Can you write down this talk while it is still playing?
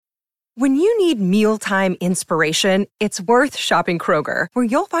When you need mealtime inspiration, it's worth shopping Kroger, where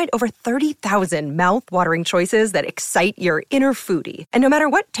you'll find over 30,000 mouth-watering choices that excite your inner foodie. And no matter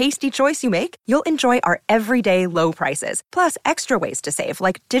what tasty choice you make, you'll enjoy our everyday low prices, plus extra ways to save,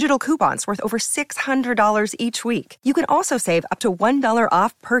 like digital coupons worth over $600 each week. You can also save up to $1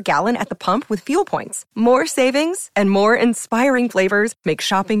 off per gallon at the pump with fuel points. More savings and more inspiring flavors make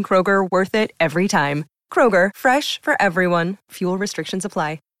shopping Kroger worth it every time. Kroger, fresh for everyone. Fuel restrictions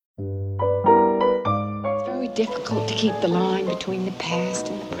apply. It's very difficult to keep the line between the past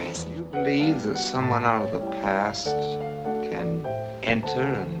and the present. You believe that someone out of the past can enter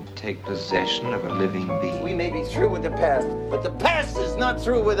and take possession of a living being? We may be through with the past, but the past is not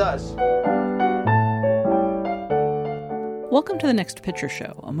through with us. Welcome to The Next Picture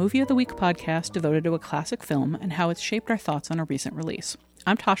Show, a Movie of the Week podcast devoted to a classic film and how it's shaped our thoughts on a recent release.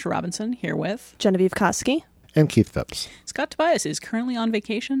 I'm Tasha Robinson, here with Genevieve Koski and Keith Phipps. Scott Tobias is currently on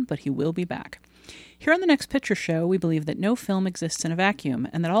vacation, but he will be back. Here on The Next Picture Show, we believe that no film exists in a vacuum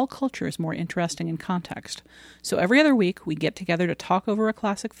and that all culture is more interesting in context. So every other week, we get together to talk over a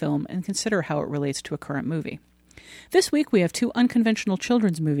classic film and consider how it relates to a current movie. This week, we have two unconventional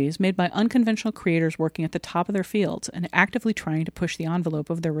children's movies made by unconventional creators working at the top of their fields and actively trying to push the envelope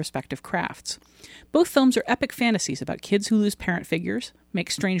of their respective crafts. Both films are epic fantasies about kids who lose parent figures,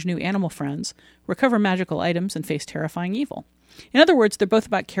 make strange new animal friends, recover magical items, and face terrifying evil. In other words, they're both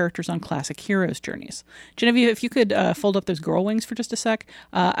about characters on classic heroes' journeys. Genevieve, if you could fold up those girl wings for just a sec,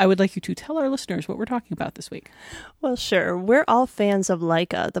 I would like you to tell our listeners what we're talking about this week. Well, sure. We're all fans of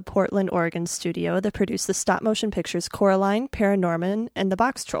Laika, the Portland, Oregon studio that produced the stop-motion pictures Coraline, Paranorman, and The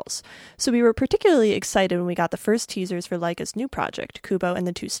Box Trolls. So we were particularly excited when we got the first teasers for Laika's new project, Kubo and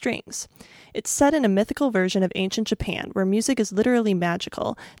the Two Strings. It's set in a mythical version of ancient Japan, where music is literally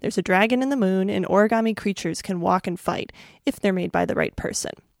magical. There's a dragon in the moon, and origami creatures can walk and fight, if they're made by the right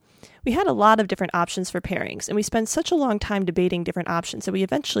person. We had a lot of different options for pairings, and we spent such a long time debating different options that we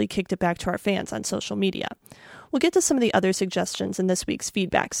eventually kicked it back to our fans on social media. We'll get to some of the other suggestions in this week's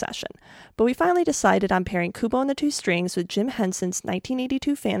feedback session, but we finally decided on pairing Kubo and the Two Strings with Jim Henson's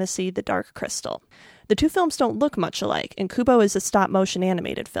 1982 fantasy, The Dark Crystal. The two films don't look much alike, and Kubo is a stop-motion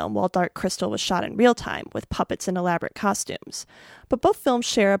animated film, while Dark Crystal was shot in real time, with puppets and elaborate costumes. But both films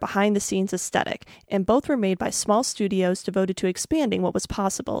share a behind-the-scenes aesthetic, and both were made by small studios devoted to expanding what was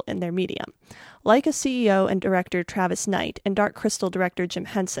possible in their medium. Laika CEO and director Travis Knight and Dark Crystal director Jim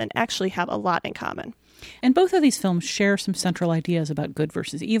Henson actually have a lot in common. And both of these films share some central ideas about good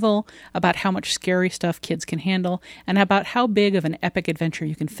versus evil, about how much scary stuff kids can handle, and about how big of an epic adventure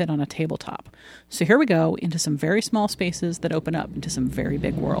you can fit on a tabletop. So here we go into some very small spaces that open up into some very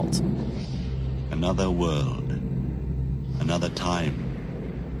big worlds. Another world, another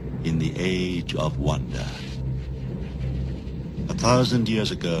time, in the age of wonder. 1,000 years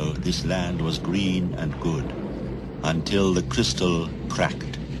ago, this land was green and good, until the crystal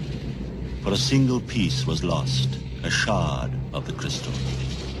cracked. For a single piece was lost, a shard of the crystal.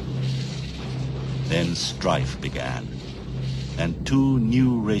 Then strife began, and two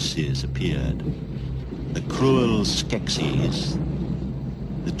new races appeared. The cruel Skeksis,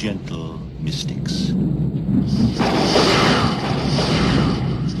 the gentle mystics.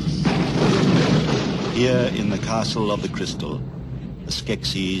 Here in the castle of the crystal, the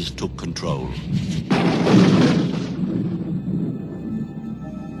Skeksis took control.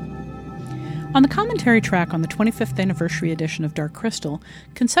 On the commentary track on the 25th anniversary edition of Dark Crystal,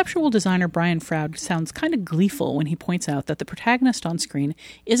 conceptual designer Brian Froud sounds kind of gleeful when he points out that the protagonist on screen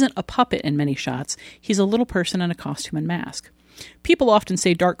isn't a puppet in many shots, he's a little person in a costume and mask. People often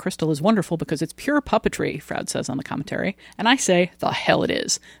say Dark Crystal is wonderful because it's pure puppetry, Froud says on the commentary, and I say, the hell it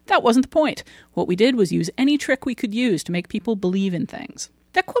is. That wasn't the point. What we did was use any trick we could use to make people believe in things.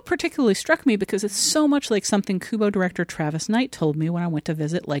 That quote particularly struck me because it's so much like something Kubo director Travis Knight told me when I went to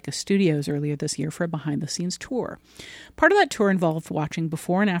visit Laika Studios earlier this year for a behind-the-scenes tour. Part of that tour involved watching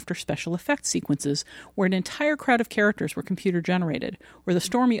before and after special effects sequences where an entire crowd of characters were computer-generated, or the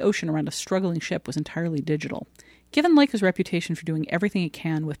stormy ocean around a struggling ship was entirely digital. Given Laika's reputation for doing everything it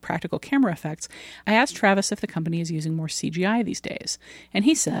can with practical camera effects, I asked Travis if the company is using more CGI these days. And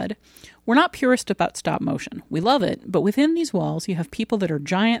he said, "We're not purist about stop motion. We love it, but within these walls you have people that are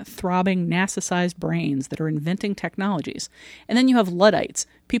giant, throbbing, NASA-sized brains that are inventing technologies. And then you have Luddites,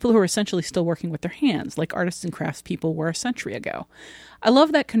 people who are essentially still working with their hands, like artists and craftspeople were a century ago. I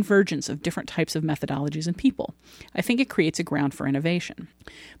love that convergence of different types of methodologies and people. I think it creates a ground for innovation."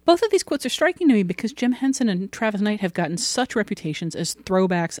 Both of these quotes are striking to me because Jim Henson and Travis Knight have gotten such reputations as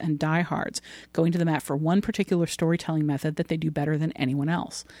throwbacks and diehards, going to the mat for one particular storytelling method that they do better than anyone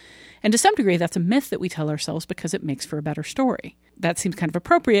else. And to some degree, that's a myth that we tell ourselves because it makes for a better story. That seems kind of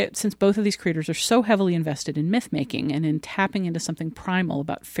appropriate since both of these creators are so heavily invested in myth-making and in tapping into something primal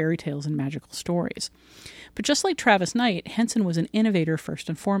about fairy tales and magical stories. But just like Travis Knight, Henson was an innovator first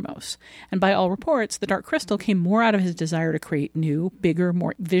and foremost. And by all reports, The Dark Crystal came more out of his desire to create new, bigger,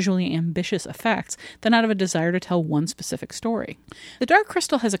 more visually ambitious effects than out of a desire to tell one specific story. The Dark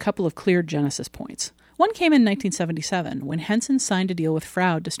Crystal has a couple of clear genesis points. One came in 1977, when Henson signed a deal with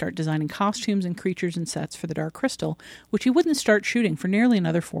Froud to start designing costumes and creatures and sets for The Dark Crystal, which he wouldn't start shooting for nearly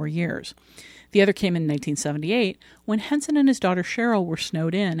another 4 years. The other came in 1978, when Henson and his daughter Cheryl were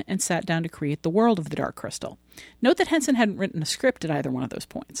snowed in and sat down to create the world of The Dark Crystal. Note that Henson hadn't written a script at either one of those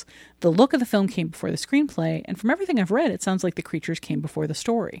points. The look of the film came before the screenplay, and from everything I've read, it sounds like the creatures came before the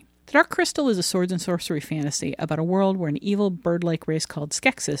story. The Dark Crystal is a swords and sorcery fantasy about a world where an evil bird-like race called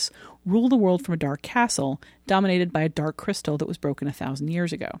Skeksis rule the world from a dark castle, dominated by a dark crystal that was broken 1,000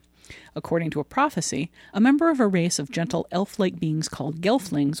 years ago. According to a prophecy, a member of a race of gentle elf-like beings called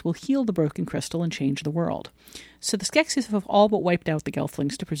Gelflings will heal the broken crystal and change the world. So the Skeksis have all but wiped out the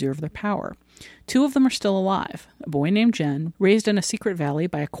Gelflings to preserve their power. 2 of them are still alive, a boy named Jen, raised in a secret valley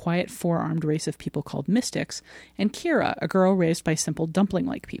by a quiet four-armed race of people called Mystics, and Kira, a girl raised by simple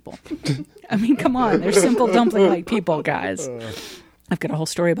dumpling-like people. I mean, come on, they're simple dumpling-like people, guys. I've got a whole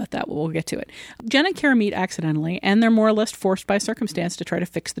story about that, but we'll get to it. Jen and Kira meet accidentally, and they're more or less forced by circumstance to try to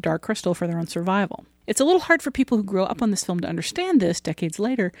fix the Dark Crystal for their own survival. It's a little hard for people who grew up on this film to understand this decades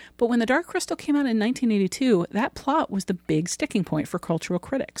later, but when The Dark Crystal came out in 1982, that plot was the big sticking point for cultural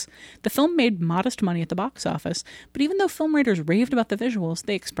critics. The film made modest money at the box office, but even though film writers raved about the visuals,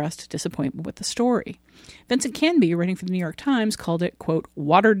 they expressed disappointment with the story. Vincent Canby, writing for the New York Times, called it, quote,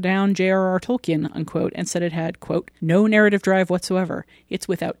 watered-down J.R.R. Tolkien, unquote, and said it had, quote, no narrative drive whatsoever. It's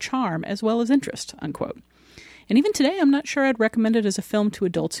without charm as well as interest, unquote. And even today, I'm not sure I'd recommend it as a film to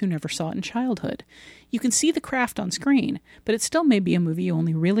adults who never saw it in childhood. You can see the craft on screen, but it still may be a movie you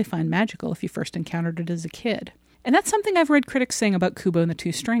only really find magical if you first encountered it as a kid. And that's something I've read critics saying about Kubo and the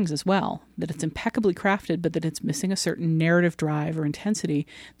Two Strings as well, that it's impeccably crafted, but that it's missing a certain narrative drive or intensity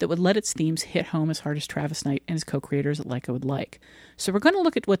that would let its themes hit home as hard as Travis Knight and his co-creators at Laika would like. So we're going to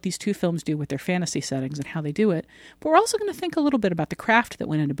look at what these two films do with their fantasy settings and how they do it, but we're also going to think a little bit about the craft that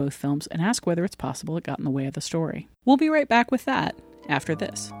went into both films and ask whether it's possible it got in the way of the story. We'll be right back with that after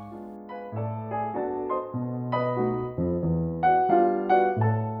this.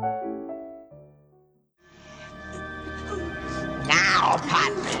 Now,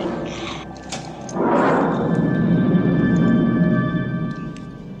 Podling.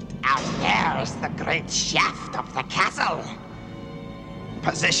 Out there is the great shaft of the castle.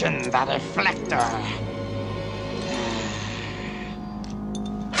 Position the reflector.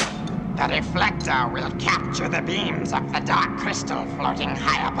 The reflector will capture the beams of the dark crystal floating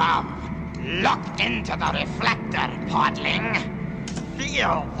high above. Look into the reflector, Podling.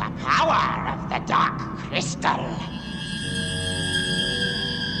 Feel the power of the dark crystal.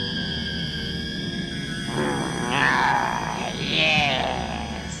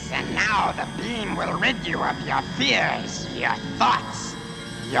 Yes. And now the beam will rid you of your fears, your thoughts,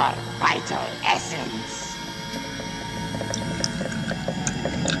 your vital essence.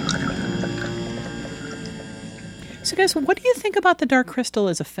 So guys, what do you think about The Dark Crystal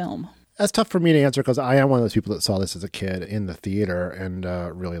as a film? That's tough for me to answer because I am one of those people that saw this as a kid in the theater and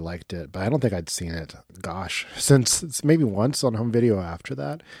really liked it. But I don't think I'd seen it, since it's maybe once on home video after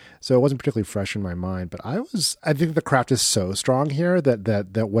that. So it wasn't particularly fresh in my mind. But I think the craft is so strong here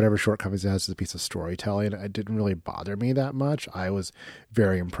that whatever shortcomings it has as a piece of storytelling, it didn't really bother me that much. I was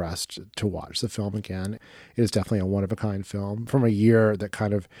very impressed to watch the film again. It is definitely a one-of-a-kind film from a year that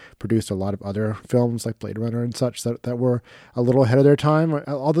kind of produced a lot of other films like Blade Runner and such that were a little ahead of their time.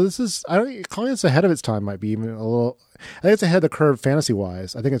 Although calling this ahead of its time might be even a little... I think it's ahead of the curve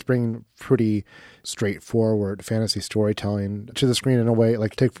fantasy-wise. I think it's bringing pretty straightforward fantasy storytelling to the screen in a way,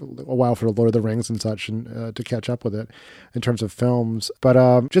 like take a while for Lord of the Rings and such and to catch up with it in terms of films.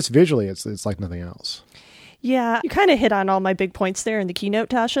 But just visually, it's like nothing else. Yeah, you kind of hit on all my big points there in the keynote,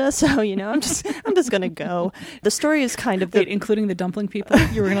 Tasha. So, I'm just going to go. The story is kind of... Wait, including the dumpling people?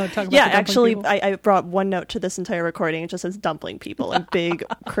 You were going to talk about yeah, the dumpling actually, I brought one note to this entire recording. It just says dumpling people in big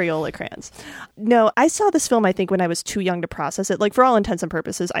Crayola crayons. No, I saw this film, I think, when I was too young to process it. Like, for all intents and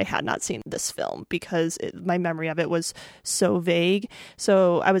purposes, I had not seen this film because my memory of it was so vague.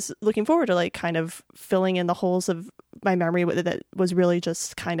 So I was looking forward to, kind of filling in the holes of my memory that was really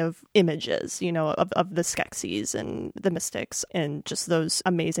just kind of images, of the Skeksis and the Mystics and just those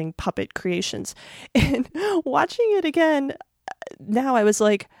amazing puppet creations. And watching it again, now I was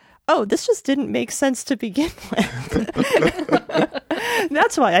like, oh, this just didn't make sense to begin with.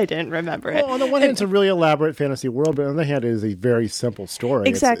 That's why I didn't remember it. Well, on the one hand, it's a really elaborate fantasy world, but on the other hand, it is a very simple story.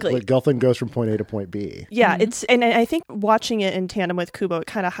 Exactly. Like Gelfling goes from point A to point B. Yeah, and I think watching it in tandem with Kubo, it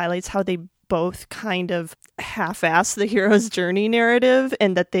kind of highlights how they both kind of half-ass the hero's journey narrative,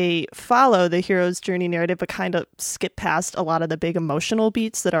 and that they follow the hero's journey narrative but kind of skip past a lot of the big emotional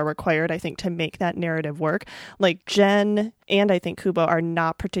beats that are required, I think, to make that narrative work. Like Jen and I think Kubo are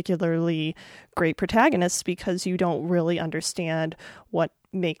not particularly great protagonists because you don't really understand what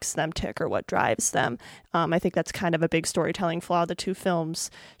makes them tick or what drives them. I think that's kind of a big storytelling flaw the two films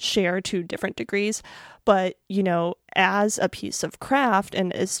share to different degrees. But, you know, as a piece of craft,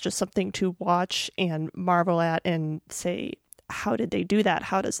 and it's just something to watch and marvel at and say, how did they do that?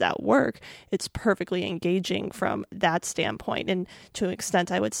 How does that work? It's perfectly engaging from that standpoint. And to an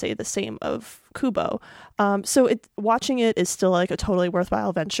extent, I would say the same of Kubo. So watching it is still like a totally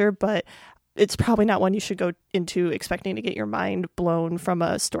worthwhile venture, but it's probably not one you should go into expecting to get your mind blown from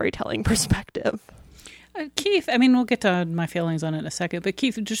a storytelling perspective. Keith, I mean, we'll get to my feelings on it in a second, but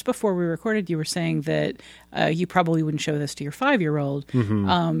Keith, just before we recorded, you were saying that you probably wouldn't show this to your 5-year-old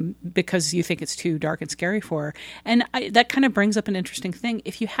because you think it's too dark and scary for her. And that kind of brings up an interesting thing.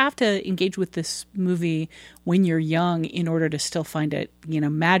 If you have to engage with this movie when you're young in order to still find it, you know,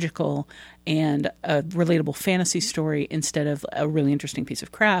 magical and a relatable fantasy story instead of a really interesting piece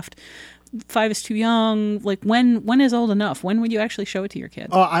of craft, 5 is too young. Like, when is old enough? When would you actually show it to your kid?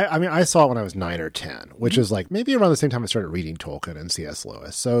 Oh, I mean, I saw it when I was 9 or 10, which is like maybe around the same time I started reading Tolkien and C.S.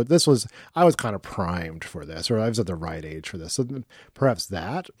 Lewis. So I was kind of primed for this, or I was at the right age for this. So perhaps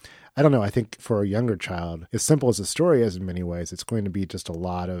that. I don't know. I think for a younger child, as simple as the story is in many ways, it's going to be just a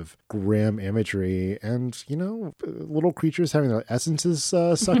lot of grim imagery and, you know, little creatures having their essences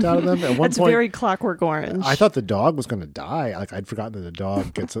sucked out of them. At one That's point, very Clockwork Orange. I thought the dog was going to die. Like, I'd forgotten that the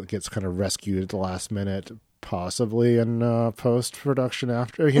dog gets kind of rescued at the last minute. Possibly in post-production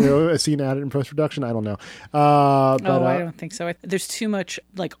after, you know, a scene added in post-production. I don't know. I don't think so. There's too much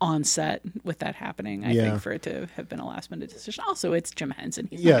like on set with that happening, I think, for it to have been a last-minute decision. Also, it's Jim Henson.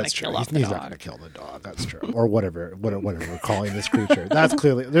 He's not going to kill off the dog. He's not going to kill the dog. That's true. Or whatever we're calling this creature. That's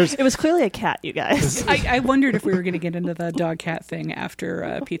clearly... It was clearly a cat, you guys. I wondered if we were going to get into the dog-cat thing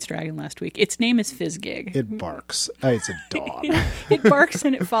after Pete's Dragon last week. Its name is Fizzgig. It barks. It's a dog. It barks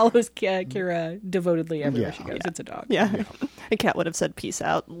and it follows Kira devotedly everywhere she goes. It's a dog. Yeah. A cat would have said peace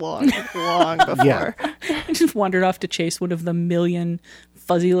out long before. And just wandered off to chase one of the million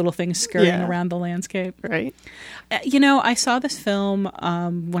fuzzy little things scurrying around the landscape. Right. You know, I saw this film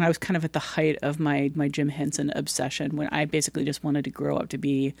when I was kind of at the height of my Jim Henson obsession, when I basically just wanted to grow up to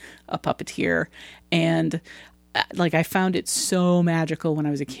be a puppeteer. And like, I found it so magical when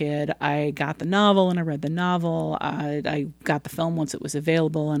I was a kid. I got the novel and I read the novel. I got the film once it was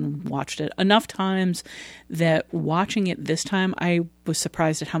available and watched it enough times that watching it this time, I was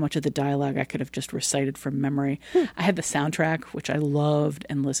surprised at how much of the dialogue I could have just recited from memory. I had the soundtrack, which I loved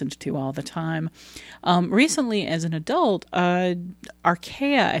and listened to all the time. Recently, as an adult,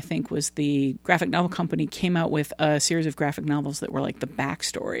 Archaea, I think, was the graphic novel company, came out with a series of graphic novels that were like the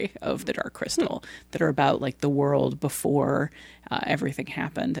backstory of the Dark Crystal, that are about like the world before everything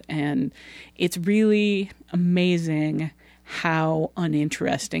happened. And it's really amazing how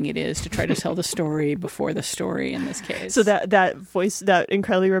uninteresting it is to try to tell the story before the story in this case. So that voice, that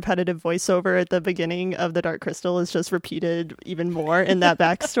incredibly repetitive voiceover at the beginning of The Dark Crystal is just repeated even more in that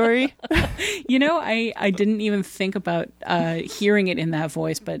backstory. You know, I didn't even think about hearing it in that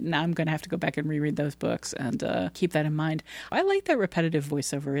voice, but now I'm going to have to go back and reread those books and keep that in mind. I like that repetitive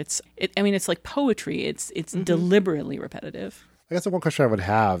voiceover. It's like poetry. It's deliberately repetitive. I guess the one question I would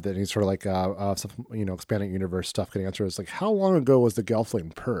have that is sort of like some, you know, expanding universe stuff can answer is like, how long ago was the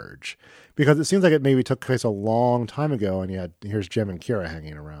Gelfling purge? Because it seems like it maybe took place a long time ago, and here's Jim and Kira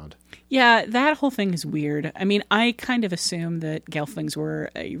hanging around. Yeah, that whole thing is weird. I mean, I kind of assumed that Gelflings were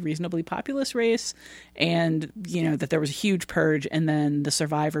a reasonably populous race, and, you know, that there was a huge purge, and then the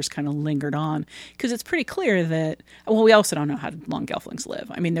survivors kind of lingered on. Because it's pretty clear that, well, we also don't know how long Gelflings live.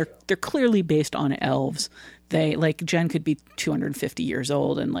 I mean, they're clearly based on elves. They, like, Jen could be 250 years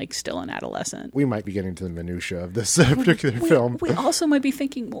old and, like, still an adolescent. We might be getting to the minutia of this particular film. We also might be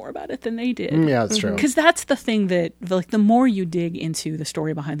thinking more about it than they did. Yeah, that's true. Because that's the thing that, like, the more you dig into the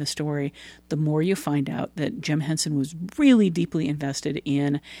story behind the story, the more you find out that Jim Henson was really deeply invested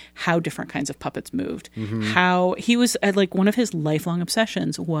in how different kinds of puppets moved. How he was, like, one of his lifelong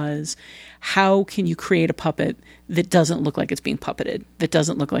obsessions was, how can you create a puppet that doesn't look like it's being puppeted, that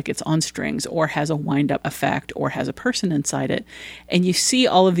doesn't look like it's on strings or has a wind-up effect, artifact or has a person inside it. And you see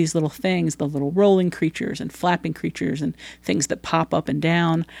all of these little things, the little rolling creatures and flapping creatures and things that pop up and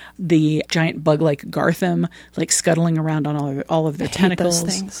down, the giant bug-like Gartham, like scuttling around on all of their tentacles.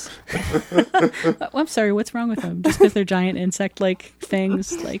 Those things. I'm sorry, what's wrong with them? Just because they're giant insect-like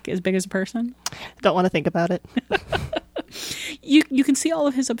things, like as big as a person? Don't want to think about it. You can see all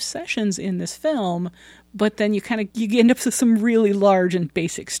of his obsessions in this film, but then you end up with some really large and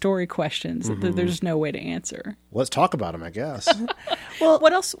basic story questions that there's no way to answer. Let's talk about him, I guess. Well,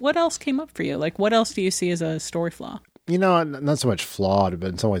 what else came up for you? Like, what else do you see as a story flaw? Not so much flawed, but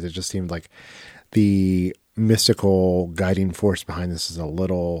in some ways it just seemed like the mystical guiding force behind this is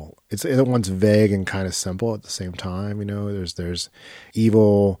it's at once vague and kind of simple at the same time. There's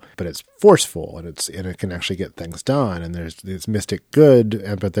evil, but it's forceful and it can actually get things done. And there's this mystic good,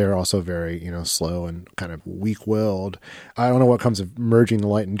 but they're also very, slow and kind of weak-willed. I don't know what comes of merging the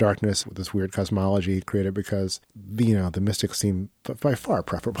light and darkness with this weird cosmology created, because the mystics seem by far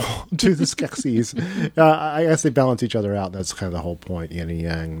preferable to the Skeksis. I guess they balance each other out. That's kind of the whole point. Yin and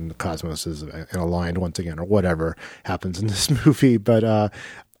yang, the cosmos is aligned once again, or whatever happens in this movie. But I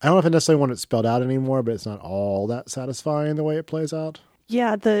don't know if I necessarily want it spelled out anymore, but it's not all that satisfying the way it plays out.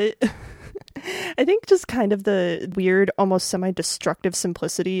 Yeah, I think just kind of the weird, almost semi-destructive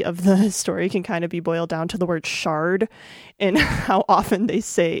simplicity of the story can kind of be boiled down to the word shard, and how often they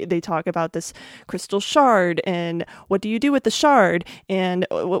talk about this crystal shard, and what do you do with the shard, and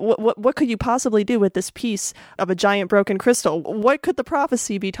what could you possibly do with this piece of a giant broken crystal? What could the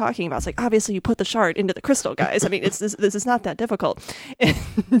prophecy be talking about? It's like, obviously you put the shard into the crystal, guys. I mean, this is not that difficult. And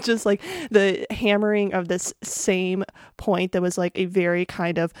just like the hammering of this same point that was like a very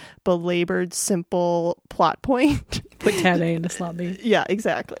kind of belabored, simple plot point. Put tab A into slot B. Yeah,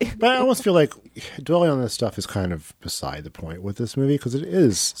 exactly. But I almost feel like dwelling on this stuff is kind of beside the point with this movie, because it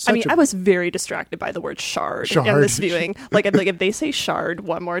is I was very distracted by the word shard in this viewing. Like if they say shard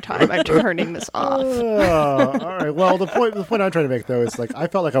one more time, I'm turning this off. All right. Well, the point I'm trying to make, though, is like I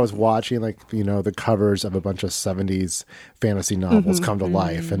felt like I was watching the covers of a bunch of 70s fantasy novels come to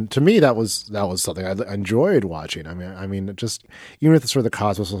life, and to me that was something I enjoyed watching. I mean, just even if the sort of the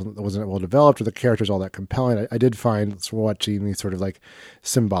cosmos wasn't well developed or the characters all that compelling, I did find watching these sort of like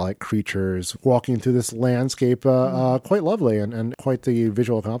symbolic creatures walking through this landscape quite lovely and quite the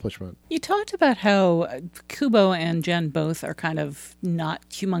visual accomplishment. You talked about how Kubo and Jen both are kind of not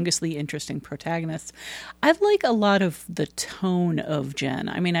humongously interesting protagonists. I like a lot of the tone of Jen.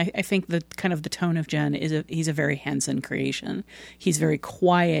 I mean, I think the kind of the tone of Jen is he's a very Henson creation. He's very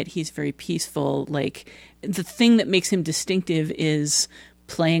quiet. He's very peaceful. Like, the thing that makes him distinctive is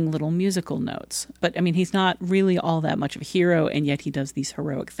playing little musical notes. But I mean, he's not really all that much of a hero, and yet he does these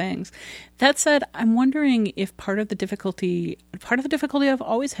heroic things. That said, I'm wondering if part of the difficulty I've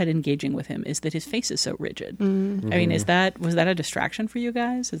always had engaging with him is that his face is so rigid. Mm-hmm. I mean, was that a distraction for you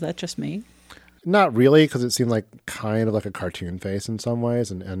guys? Is that just me? Not really, because it seemed like kind of like a cartoon face in some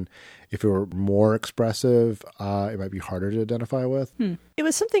ways, and if it were more expressive, it might be harder to identify with. It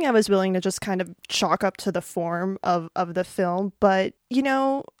was something I was willing to just kind of chalk up to the form of the film, but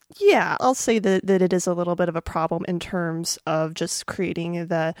yeah, I'll say that it is a little bit of a problem in terms of just creating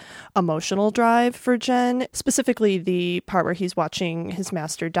the emotional drive for Jen, specifically the part where he's watching his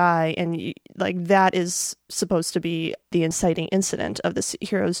master die, and like that is supposed to be the inciting incident of this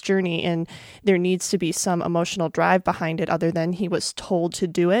hero's journey, and there needs to be some emotional drive behind it other than he was told to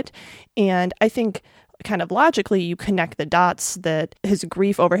do it. And I think kind of logically you connect the dots that his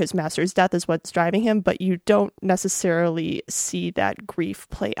grief over his master's death is what's driving him, but you don't necessarily see that grief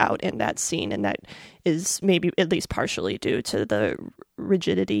play out in that scene, and that is maybe at least partially due to the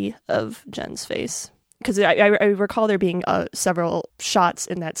rigidity of Jen's face. Because I recall there being several shots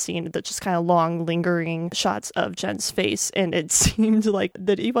in that scene that just kind of long, lingering shots of Jen's face, and it seemed like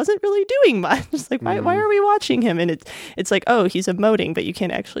that he wasn't really doing much. It's like, why are we watching him? And it's like, oh, he's emoting, but you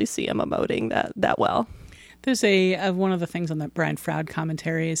can't actually see him emoting that well. There's one of the things on that Brian Froud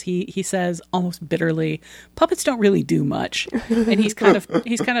commentary is he says almost bitterly, puppets don't really do much, and he's kind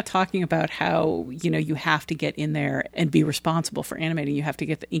of talking about how you have to get in there and be responsible for animating. You have to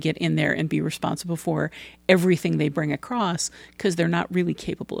get in there and be responsible for everything they bring across, because they're not really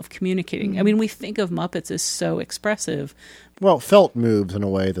capable of communicating. I mean, we think of Muppets as so expressive. Well, felt moves in a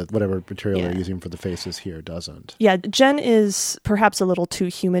way that whatever material they're using for the faces here doesn't. Yeah, Jen is perhaps a little too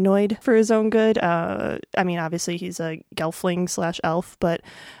humanoid for his own good. I mean, obviously he's a gelfling / elf, but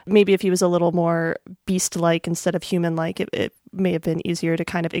maybe if he was a little more beast-like instead of human-like, it may have been easier to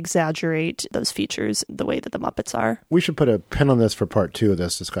kind of exaggerate those features the way that the Muppets are. We should put a pin on this for part 2 of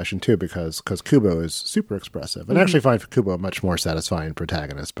this discussion too, because Kubo is super expressive, and I actually find Kubo a much more satisfying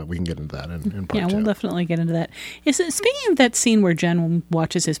protagonist. But we can get into that in part 2. Yeah, we'll definitely get into that. Speaking of that scene where Jen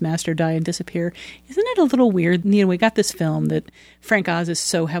watches his master die and disappear, isn't it a little weird? We got this film that Frank Oz is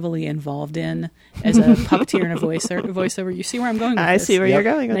so heavily involved in as a puppeteer and a voiceover. You see where I'm going with this? I see where you're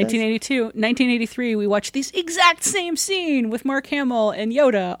going with 1982, 1983, we watched this exact same scene with Mark Hamill and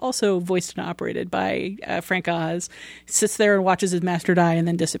Yoda, also voiced and operated by Frank Oz, sits there and watches his master die and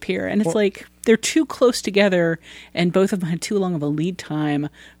then disappear. And it's like they're too close together, and both of them had too long of a lead time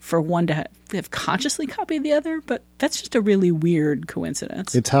for one to have consciously copied the other, but that's just a really weird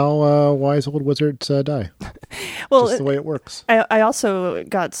coincidence. It's how wise old wizards die. Well, just the way it works. I also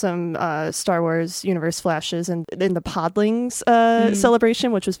got some Star Wars universe flashes in the Podlings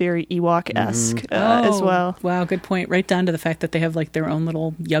celebration, which was very Ewok-esque as well. Wow, good point. Right down to the fact that they have like their own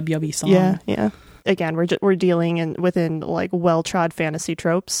little yub-yubby song. Yeah. Again, we're dealing within like well-trod fantasy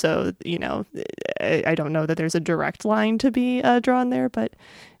tropes, so I don't know that there's a direct line to be drawn there, but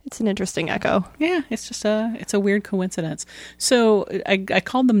it's an interesting echo. Yeah, it's just it's a weird coincidence. So I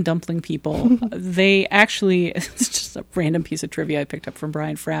called them dumpling people. They actually, it's just a random piece of trivia I picked up from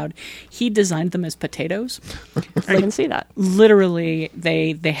Brian Froud. He designed them as potatoes. I can see that. Literally,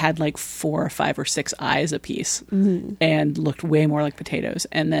 they had like 4 or 5 or 6 eyes apiece and looked way more like potatoes.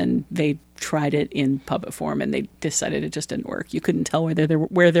 And then they tried it in puppet form and they decided it just didn't work. You couldn't tell where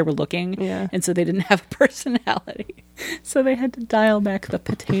they were looking, and so they didn't have a personality. So they had to dial back the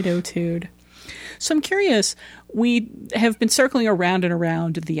potato-tude. So I'm curious, we have been circling around and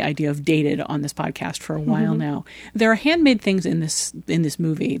around the idea of dated on this podcast for a while now. There are handmade things in this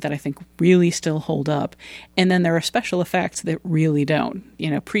movie that I think really still hold up, and then there are special effects that really don't.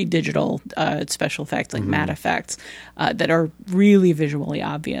 Pre-digital special effects like matte effects that are really visually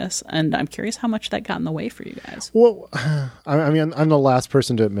obvious. And I'm curious how much that got in the way for you guys. Well, I mean, I'm the last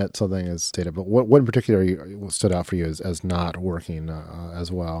person to admit something is dated, but what in particular stood out for you as not working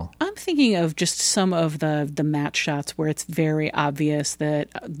as well? I'm thinking of just some of the matte shots where it's very obvious that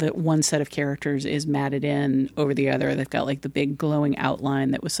one set of characters is matted in over the other. They've got like the big glowing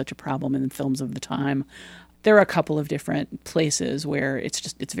outline that was such a problem in films of the time. There are a couple of different places where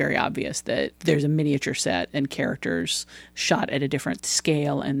it's very obvious that there's a miniature set and characters shot at a different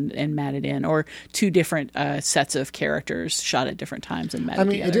scale and matted in, or 2 different sets of characters shot at different times and matted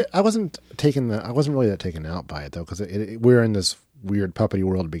together. I wasn't really that taken out by it though, because we're in this weird puppety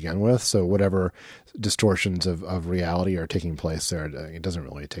world to begin with, so whatever distortions of reality are taking place there, it doesn't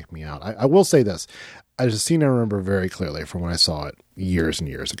really take me out. I will say this. There's a scene I remember very clearly from when I saw it years and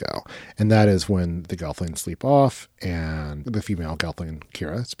years ago, and that is when the Gelflings sleep off and the female Gelfling,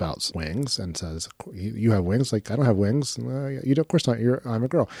 Kira, spouts wings and says, you have wings? Like, I don't have wings. You don't, of course not. I'm a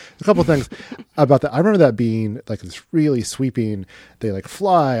girl. A couple of things about that. I remember that being like this really sweeping, they like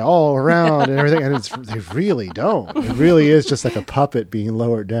fly all around and everything, and they really don't. It really is just like a puppet being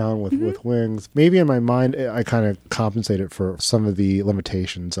lowered down with wings. Maybe in my mind, I kind of compensated for some of the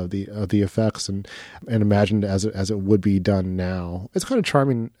limitations of the effects and imagined as it would be done now. It's kind of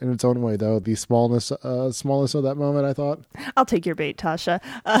charming in its own way, though. The smallness of that moment, I thought. I'll take your bait, Tasha.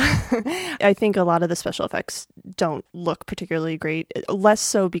 I think a lot of the special effects don't look particularly great. Less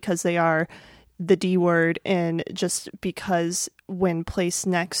so because they are the D word, and just because when placed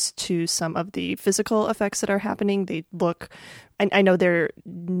next to some of the physical effects that are happening, they look, I know they're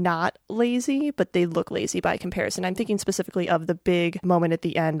not lazy, but they look lazy by comparison. I'm thinking specifically of the big moment at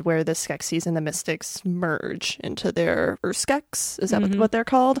the end where the Skeksis and the Mystics merge into their Urskeks. Is that what they're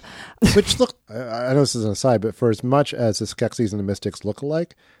called? Which look, I know this is an aside, but for as much as the Skeksis and the Mystics look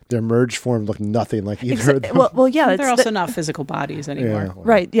alike, their merged form look nothing like either of them. Well, yeah. They're also not physical bodies anymore. Yeah, well.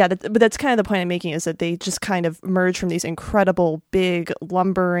 Right, yeah. But that's kind of the point I'm making, is that they just kind of merge from these incredible, big,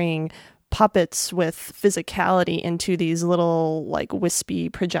 lumbering puppets with physicality into these little like wispy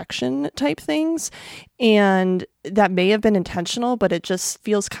projection type things, and that may have been intentional, but it just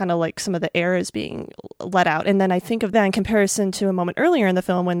feels kind of like some of the air is being let out. And then I think of that in comparison to a moment earlier in the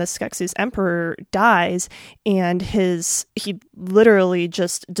film when the Skeksis emperor dies and he literally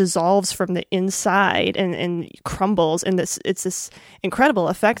just dissolves from the inside and crumbles, and it's this incredible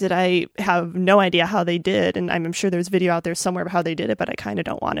effect that I have no idea how they did, and I'm sure there's video out there somewhere of how they did it, but I kind of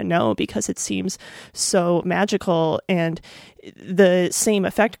don't want to know because it seems so magical. And the same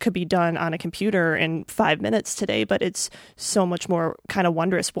effect could be done on a computer in 5 minutes today, but it's so much more kind of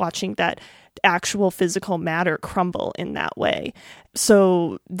wondrous watching that actual physical matter crumble in that way.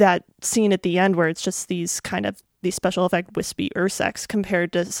 So that scene at the end where it's just these special effect wispy Urseks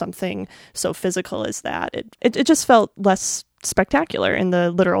compared to something so physical as that, it just felt less spectacular in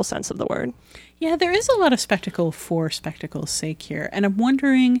the literal sense of the word. Yeah, there is a lot of spectacle for spectacle's sake here. And I'm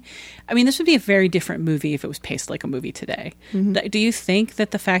wondering, I mean, this would be a very different movie if it was paced like a movie today. Mm-hmm. Do you think that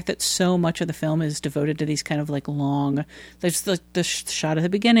the fact that so much of the film is devoted to these kind of like long, there's the shot at the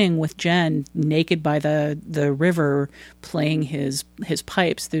beginning with Jen naked by the river playing his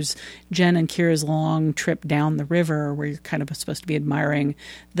pipes. There's Jen and Kira's long trip down the river where you're kind of supposed to be admiring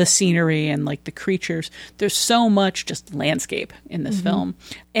the scenery and like the creatures. There's so much just landscape in this film.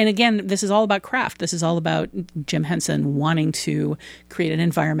 And again, this is all about craft. This is all about Jim Henson wanting to create an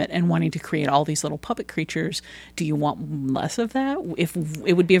environment and wanting to create all these little puppet creatures. Do you want less of that? If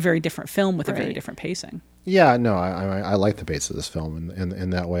it would be a very different film with a very different pacing. Yeah, no, I like the pace of this film in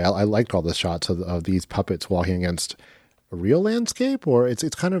that way. I liked all the shots of these puppets walking against a real landscape, or it's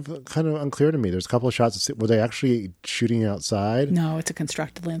kind of unclear to me. There's a couple of shots. Were they actually shooting outside? No, it's a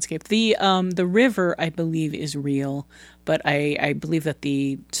constructed landscape. The river, I believe, is real, but I believe that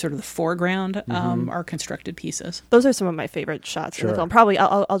the sort of the foreground are constructed pieces. Those are some of my favorite shots in the film. Probably,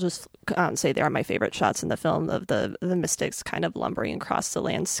 I'll just say they are my favorite shots in the film of the mystics kind of lumbering across the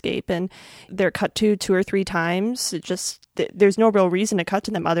landscape, and they're cut to 2 or 3 times. It just there's no real reason to cut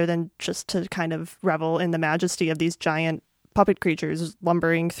to them other than just to kind of revel in the majesty of these giant puppet creatures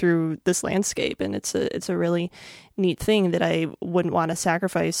lumbering through this landscape, and it's a really neat thing that I wouldn't want to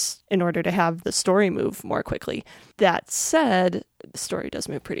sacrifice in order to have the story move more quickly. That said, the story does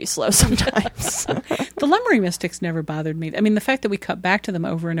move pretty slow sometimes. The lumbering mystics never bothered me. I mean, the fact that we cut back to them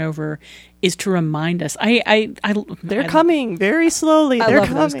over and over is to remind us. They're coming very slowly. They're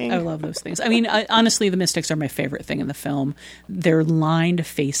coming. I love those things. I mean, honestly, the mystics are my favorite thing in the film. Their lined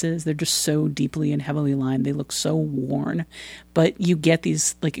faces, they're just so deeply and heavily lined. They look so worn, but you get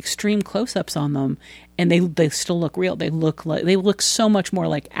these like extreme close-ups on them, and they still look real. They look so much more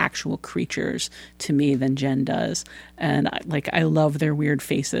like actual creatures to me than Jen does. And I love their weird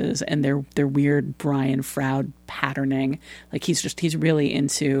faces and their weird Brian Froud patterning. Like he's really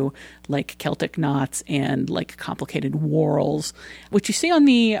into like Celtic knots and like complicated whorls, which you see on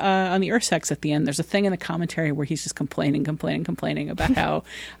the Ursex at the end. There's a thing in the commentary where he's just complaining about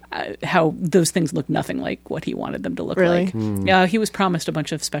how those things look nothing like what he wanted them to look like. Yeah, he was promised a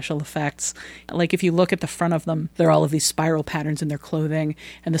bunch of special effects. Like if you look at the front of them, there are all of these spiral patterns in their clothing,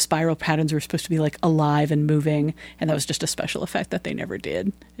 and the spiral patterns were supposed to be like alive and moving, and that was just a special effect that they never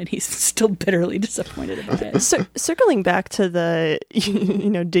did. And he's still bitterly disappointed about it. So, circling back to the,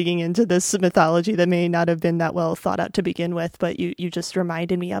 digging into this mythology that may not have been that well thought out to begin with, but you just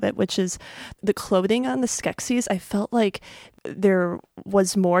reminded me of it, which is the clothing on the Skeksis. I felt like there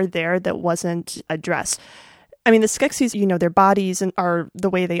was more there that wasn't addressed. I mean, the Skeksis, their bodies are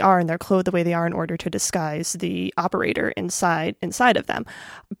the way they are, and they're clothed the way they are in order to disguise the operator inside of them.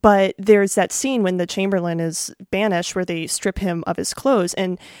 But there's that scene when the Chamberlain is banished where they strip him of his clothes.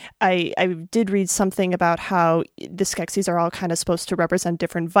 And I did read something about how the Skeksis are all kind of supposed to represent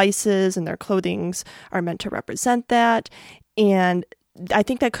different vices, and their clothings are meant to represent that. And I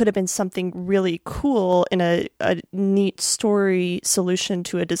think that could have been something really cool in a neat story solution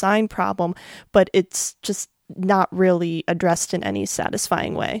to a design problem, but it's just not really addressed in any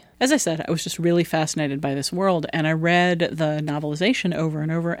satisfying way. As I said, I was just really fascinated by this world, and I read the novelization over and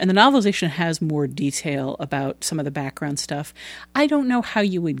over, and the novelization has more detail about some of the background stuff. I don't know how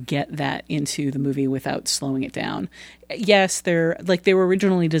you would get that into the movie without slowing it down. Yes, they were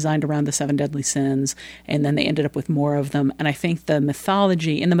originally designed around the 7 deadly sins, and then they ended up with more of them. And I think in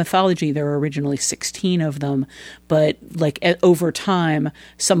the mythology, there were originally 16 of them, but over time,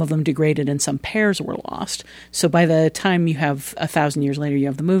 some of them degraded and some pairs were lost. So by the time you have 1,000 years later, you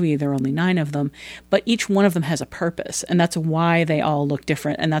have the movie, there are only 9 of them, but each one of them has a purpose, and that's why they all look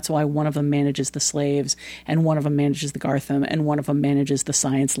different, and that's why one of them manages the slaves, and one of them manages the Gartham, and one of them manages the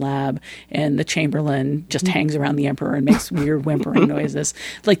science lab, and the Chamberlain just hangs around the Emperor and makes weird whimpering noises.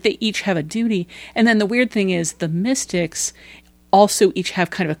 Like, they each have a duty. And then the weird thing is the mystics also each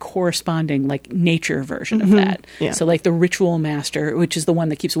have kind of a corresponding nature version of that. Yeah. So the ritual master, which is the one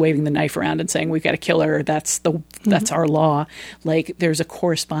that keeps waving the knife around and saying, we've got to kill her, that's our law. There's a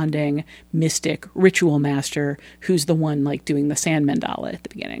corresponding mystic ritual master who's the one doing the sand mandala at the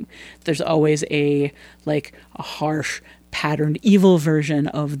beginning. There's always a harsh patterned evil version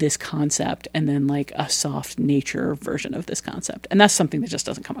of this concept, and then a soft nature version of this concept. And that's something that just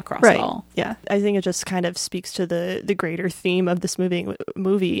doesn't come across at all. Yeah. I think it just kind of speaks to the greater theme of this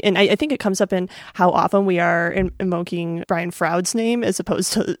movie. And I think it comes up in how often we are invoking Brian Froud's name as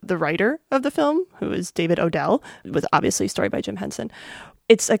opposed to the writer of the film, who is David Odell, with obviously a story by Jim Henson.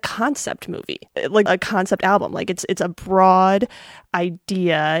 it's a concept movie, like a concept album. Like it's a broad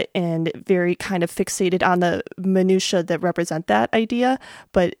idea and very kind of fixated on the minutia that represent that idea,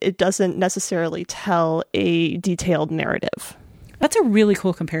 but it doesn't necessarily tell a detailed narrative. That's a really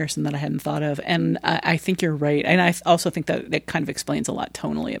cool comparison that I hadn't thought of. And I think you're right. And I also think that it kind of explains a lot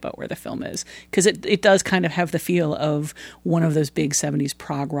tonally about where the film is. Because it does kind of have the feel of one of those big 70s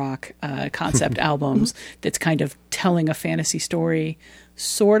prog rock concept albums that's kind of telling a fantasy story,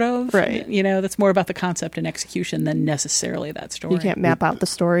 sort of. Right. You know, that's more about the concept and execution than necessarily that story. You can't map out the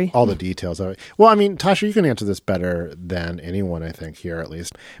story. All the details of it. Well, I mean, Tasha, you can answer this better than anyone, I think, here at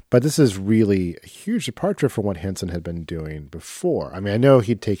least. But this is really a huge departure from what Henson had been doing before. I mean, I know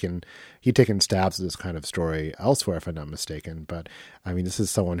he'd taken stabs at this kind of story elsewhere, if I'm not mistaken. But, I mean, this is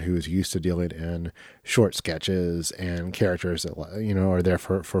someone who's used to dealing in short sketches and characters that, you know, are there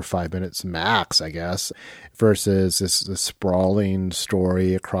for 5 minutes max, I guess, versus this sprawling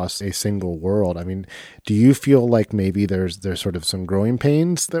story across a single world. I mean, do you feel like maybe there's sort of some growing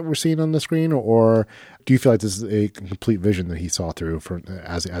pains that we're seeing on the screen, or do you feel like this is a complete vision that he saw through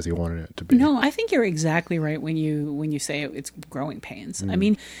as he wanted it to be? No, I think you're exactly right when you say it's growing pains. I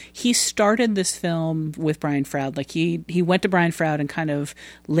mean, he started this film with Brian Froud. Like he went to Brian Froud and kind of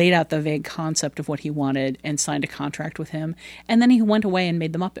laid out the vague concept of what he wanted and signed a contract with him. And then he went away and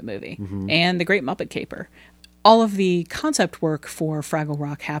made the Muppet movie and The Great Muppet Caper. All of the concept work for Fraggle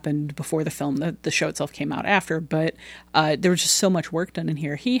Rock happened before the film. The show itself came out after, but there was just so much work done in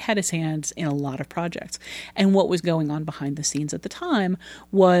here. He had his hands in a lot of projects. And what was going on behind the scenes at the time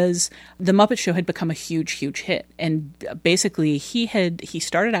was the Muppet Show had become a huge, huge hit. And basically, he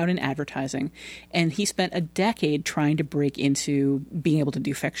started out in advertising, and he spent a decade trying to break into being able to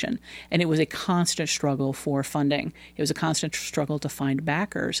do fiction. And it was a constant struggle for funding. It was a constant struggle to find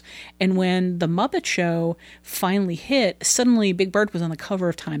backers. And when the Muppet Show finally hit, suddenly Big Bird was on the cover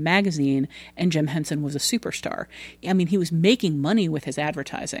of Time magazine and Jim Henson was a superstar. I mean, he was making money with his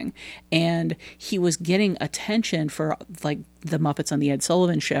advertising, and he was getting attention for like the Muppets on the Ed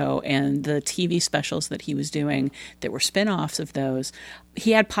Sullivan Show and the TV specials that he was doing that were spin-offs of those.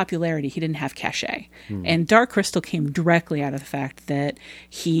 He had popularity. He didn't have cachet. And Dark Crystal came directly out of the fact that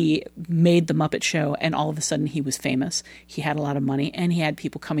he made the Muppet Show and all of a sudden he was famous. He had a lot of money and he had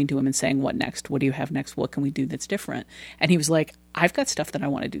people coming to him and saying, what next? What do you have next? What can we do that's different? And he was like, I've got stuff that I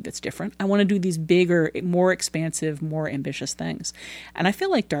want to do that's different. I want to do these bigger, more expansive, more ambitious things. And I feel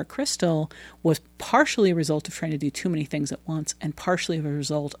like Dark Crystal was partially a result of trying to do too many things at once and partially a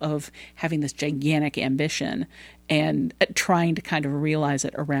result of having this gigantic ambition and trying to kind of realize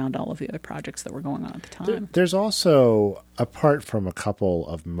it around all of the other projects that were going on at the time. There's also, apart from a couple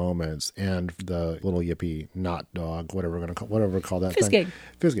of moments and the little yippee not dog, whatever we call that thing.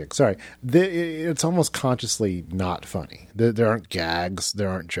 Fizzgig, sorry. It's almost consciously not funny. There aren't gags, there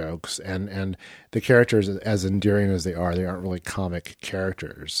aren't jokes, and the characters, as endearing as they aren't really comic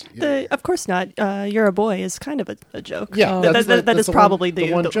characters. Of course not. You're a Boy is kind of a joke. Yeah, that is probably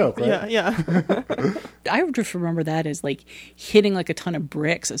the one joke, right? Yeah. I just remember that as like hitting like a ton of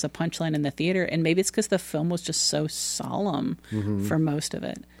bricks as a punchline in the theater, and maybe it's because the film was just so solemn for most of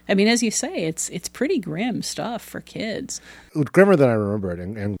it. I mean, as you say, it's pretty grim stuff for kids. Grimmer than I remembered,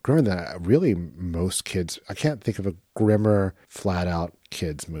 and grimmer than really most kids. I can't think of a grimmer, flat-out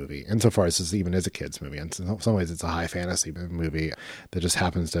kids movie, insofar as this even is a kids movie. In some ways, it's a high fantasy movie that just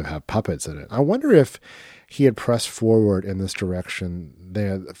happens to have puppets in it. I wonder if he had pressed forward in this direction,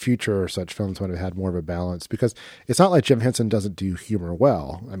 the future such films might have had more of a balance, because it's not like Jim Henson doesn't do humor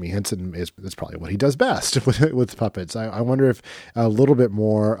well. I mean, Henson is probably what he does best with puppets. I wonder if a little bit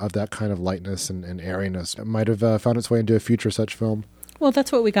more of that kind of lightness and airiness might have found its way into a future such film. Well,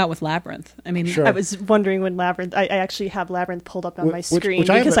 that's what we got with Labyrinth. I mean, I was wondering when Labyrinth. I actually have Labyrinth pulled up on my screen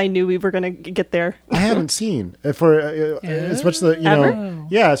because I knew we were going to get there. I haven't seen for as much as as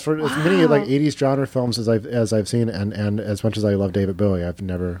many like 80s genre films as I've seen, and as much as I love David Bowie, I've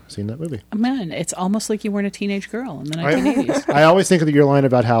never seen that movie. Man, it's almost like you weren't a teenage girl in the 1980s. I always think of your line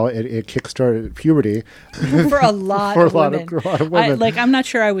about how it kickstarted puberty for a lot of women. I'm not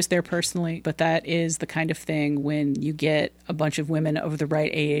sure I was there personally, but that is the kind of thing when you get a bunch of women of the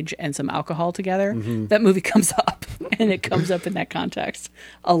right age and some alcohol together, that movie comes up, and it comes up in that context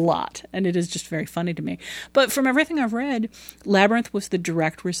a lot, and it is just very funny to me. But from everything I've read, Labyrinth was the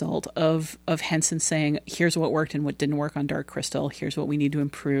direct result of Henson saying, here's what worked and what didn't work on Dark Crystal, here's what we need to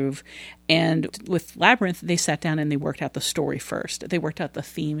improve. And with Labyrinth, they sat down and they worked out the story first. They worked out the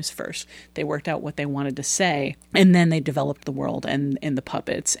themes first. They worked out what they wanted to say, and then they developed the world and the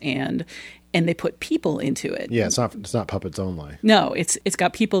puppets and and they put people into it. Yeah, it's not puppets only. No, it's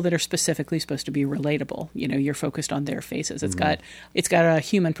got people that are specifically supposed to be relatable. You're focused on their faces. It's got a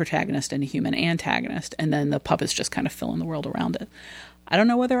human protagonist and a human antagonist, and then the puppets just kind of fill in the world around it. I don't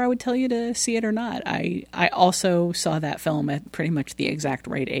know whether I would tell you to see it or not. I also saw that film at pretty much the exact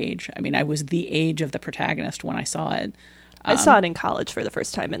right age. I mean, I was the age of the protagonist when I saw it. I saw it in college for the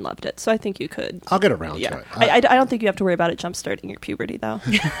first time and loved it, so I think you could. I'll get around to it. I don't think you have to worry about it jump-starting your puberty, though.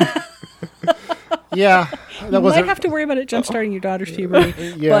 Yeah. You might have to worry about it jump-starting your daughter's puberty.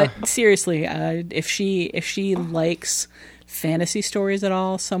 Yeah. But seriously, if she likes fantasy stories at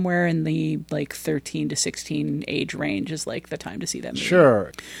all, somewhere in the 13 to 16 age range is the time to see that movie.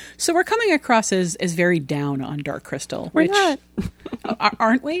 Sure. So we're coming across as very down on Dark Crystal. We're not.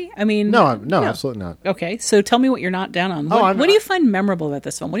 Aren't we? I mean... No, absolutely not. Okay, so tell me what you're not down on. What do you find memorable about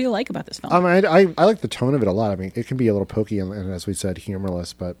this film? What do you like about this film? I like the tone of it a lot. I mean, it can be a little pokey and as we said,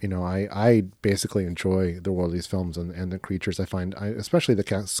 humorless, but, I basically enjoy the world of these films and the creatures. I find, especially the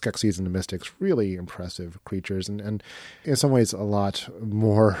Skeksis and the Mystics, really impressive creatures and in some ways a lot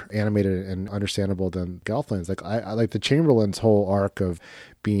more animated and understandable than Gelflings. I like the Chamberlain's whole arc of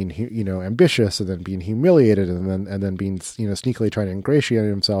being ambitious and then being humiliated and then being sneakily trying to ingratiate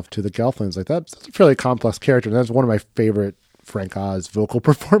himself to the Gelflings. That's a fairly complex character, and that's one of my favorite Frank Oz vocal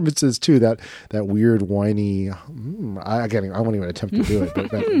performances too. That weird whiny. I won't even attempt to do it,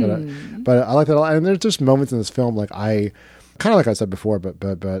 but I like that a lot. And there's just moments in this film kind of like I said before, but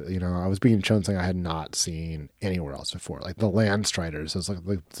I was being shown something I had not seen anywhere else before, like the Landstriders,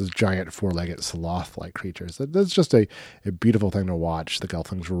 those giant four-legged sloth-like creatures. That's just a beautiful thing to watch. The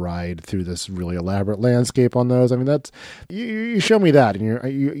Gelflings ride through this really elaborate landscape on those. I mean, that's you show me that,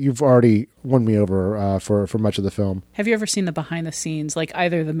 and you've already won me over for much of the film. Have you ever seen the behind the scenes,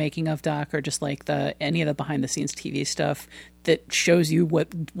 either the making of doc or just any of the behind the scenes TV stuff that shows you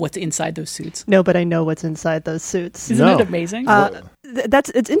what's inside those suits? No, but I know what's inside those suits. Isn't it amazing?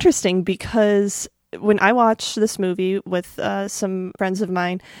 It's interesting because when I watched this movie with some friends of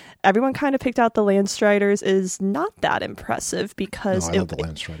mine, everyone kind of picked out the Landstriders is not that impressive because I love the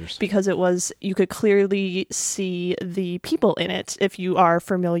Landstriders. Because you could clearly see the people in it if you are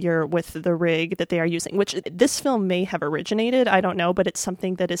familiar with the rig that they are using, which this film may have originated, I don't know, but it's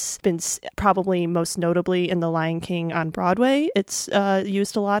something that has been probably most notably in The Lion King on Broadway. It's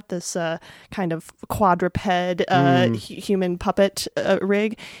used a lot, this kind of quadruped human puppet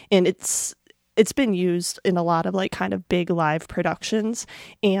rig, and it's been used in a lot of kind of big live productions,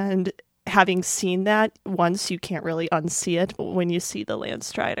 and having seen that once, you can't really unsee it when you see the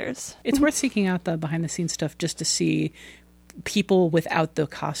Landstriders. It's worth seeking out the behind the scenes stuff just to see people without the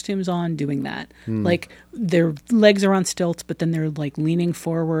costumes on doing that. Their legs are on stilts, but then they're leaning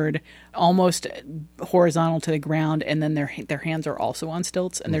forward almost horizontal to the ground, and then their hands are also on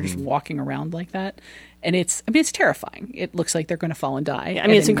stilts, and they're just walking around like that. And it's terrifying. It looks like they're going to fall and die. I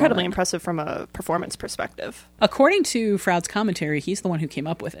mean, it's incredibly impressive from a performance perspective. According to Froud's commentary, he's the one who came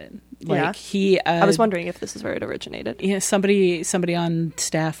up with it. I was wondering if this is where it originated. Yeah, somebody on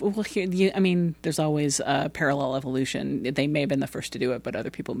staff. Well, there's always parallel evolution. They may have been the first to do it, but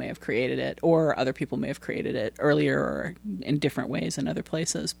other people may have created it, or other people may have created it earlier or in different ways in other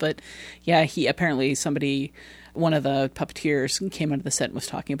places. But yeah, one of the puppeteers came onto the set and was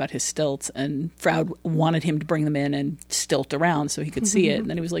talking about his stilts, and Froud wanted him to bring them in and stilt around so he could see it. And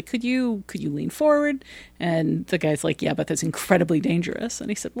then he was like, could you lean forward? And the guy's like, yeah, but that's incredibly dangerous. And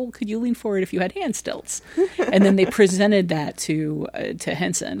he said, well, could you lean forward if you had hand stilts? And then they presented that to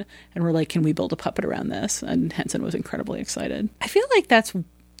Henson and were like, can we build a puppet around this? And Henson was incredibly excited. I feel like that's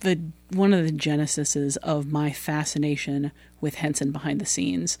one of the genesises of my fascination with Henson behind the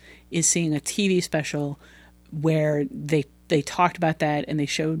scenes is seeing a TV special where they talked about that and they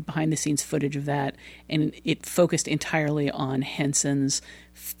showed behind the scenes footage of that, and it focused entirely on Henson's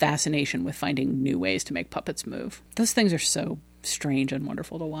fascination with finding new ways to make puppets move. Those things are so strange and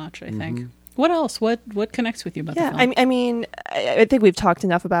wonderful to watch, I think. What else? What connects with you about the film? I mean, I think we've talked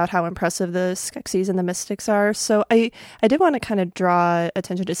enough about how impressive the Skeksis and the Mystics are. So I did want to kind of draw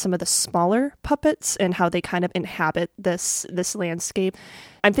attention to some of the smaller puppets and how they kind of inhabit this landscape.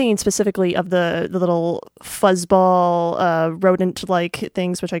 I'm thinking specifically of the little fuzzball rodent-like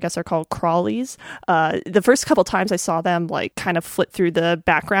things, which I guess are called crawlies. The first couple times I saw them kind of flit through the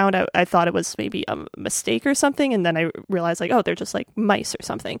background, I thought it was maybe a mistake or something, and then I realized they're just mice or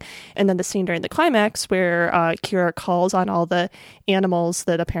something. And then the scene during the climax where Kira calls on all the animals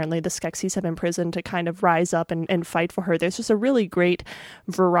that apparently the Skeksis have imprisoned to kind of rise up and fight for her. There's just a really great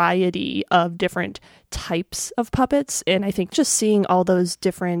variety of different types of puppets. And I think just seeing all those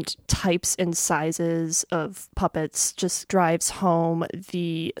different types and sizes of puppets just drives home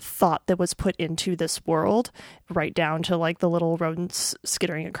the thought that was put into this world, right down to like the little rodents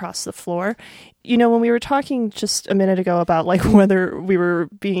skittering across the floor. You know, when we were talking just a minute ago about like whether we were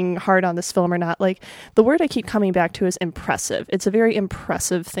being hard on this film or not, like the word I keep coming back to is impressive. It's a very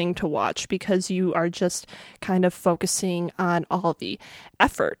impressive thing to watch because you are just kind of focusing on all the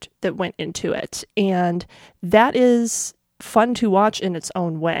effort that went into it. And that is fun to watch in its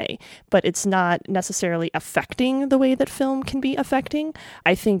own way, but it's not necessarily affecting the way that film can be affecting.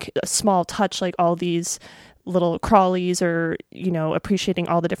 I think a small touch like all these little crawlies or, you know, appreciating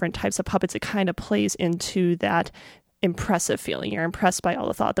all the different types of puppets, it kind of plays into that impressive feeling. You're impressed by all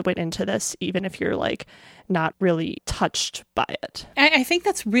the thought that went into this, even if you're like not really touched by it. I think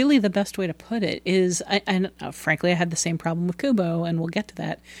that's really the best way to put it is, and frankly, I had the same problem with Kubo, and we'll get to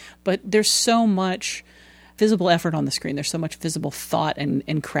that, but there's so much visible effort on the screen. There's so much visible thought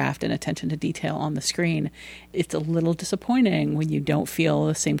and craft and attention to detail on the screen. It's a little disappointing when you don't feel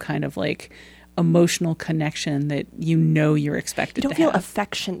the same kind of like emotional connection that you know you're expected to have. You don't feel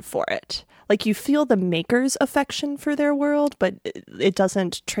affection for it. Like you feel the maker's affection for their world, but it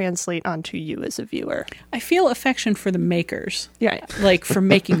doesn't translate onto you as a viewer. I feel affection for the makers. Yeah. Like for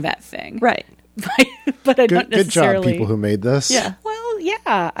making that thing. Right. But I don't necessarily. Good job, people who made this. Yeah. Well,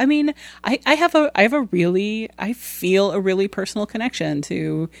 yeah. I mean, I feel a really personal connection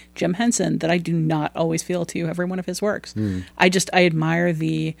to Jim Henson that I do not always feel to every one of his works. I admire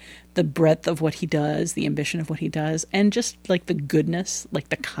the breadth of what he does, the ambition of what he does, and just like the goodness, like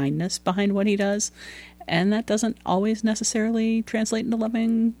the kindness behind what he does. And that doesn't always necessarily translate into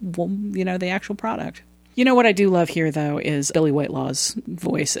loving, you know, the actual product. You know what I do love here, though, is Billy Whitelaw's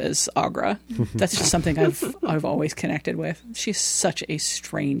voice as Agra. That's just something I've always connected with. She's such a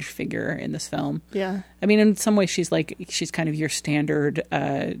strange figure in this film. Yeah. I mean, in some ways, she's kind of your standard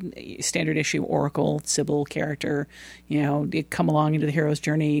issue Oracle Sybil character. You know, you come along into the hero's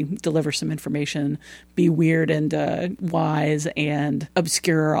journey, deliver some information, be weird and wise and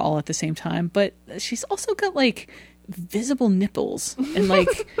obscure all at the same time. But she's also got like visible nipples and like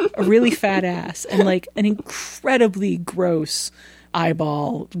a really fat ass and like an incredibly gross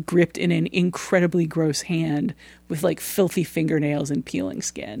eyeball gripped in an incredibly gross hand with like filthy fingernails and peeling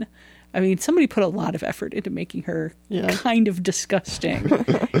skin. I mean, somebody put a lot of effort into making her kind of disgusting.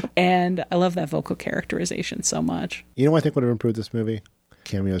 And I love that vocal characterization so much. You know what I think would have improved this movie?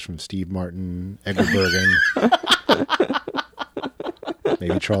 Cameos from Steve Martin, Edgar Bergen.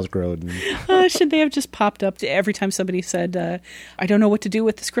 Maybe Charles Grodin. Should they have just popped up every time somebody said, I don't know what to do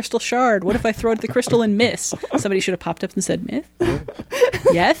with this crystal shard. What if I throw it at the crystal and miss? Somebody should have popped up and said, myth?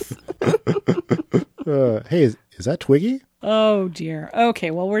 Yes? Hey, is that Twiggy? Oh, dear. Okay,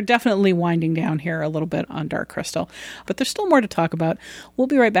 well, we're definitely winding down here a little bit on Dark Crystal, but there's still more to talk about. We'll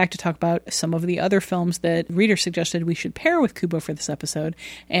be right back to talk about some of the other films that readers suggested we should pair with Kubo for this episode,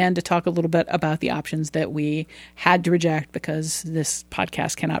 and to talk a little bit about the options that we had to reject because this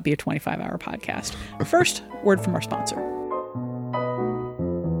podcast cannot be a 25-hour podcast. First, word from our sponsor.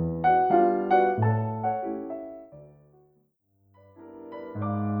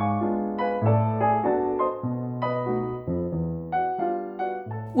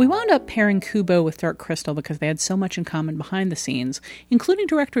 We wound up pairing Kubo with Dark Crystal because they had so much in common behind the scenes, including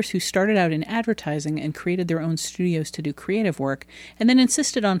directors who started out in advertising and created their own studios to do creative work, and then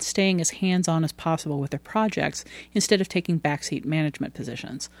insisted on staying as hands-on as possible with their projects instead of taking backseat management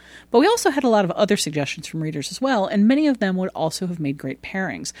positions. But we also had a lot of other suggestions from readers as well, and many of them would also have made great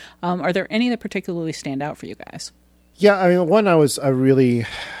pairings. Are there any that particularly stand out for you guys? Yeah, I mean, one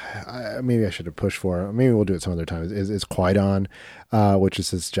maybe I should have pushed for, maybe we'll do it some other time, is Kwaidan, which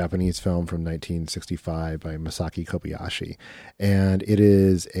is this Japanese film from 1965 by Masaki Kobayashi. And it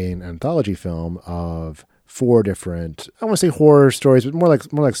is an anthology film of 4 different, I don't want to say horror stories, but more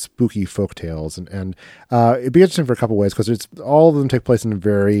like spooky folk tales. And it'd be interesting for a couple ways because all of them take place in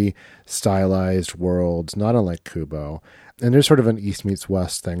very stylized worlds, not unlike Kubo. And there's sort of an East meets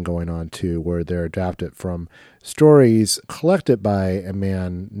West thing going on, too, where they're adapted from stories collected by a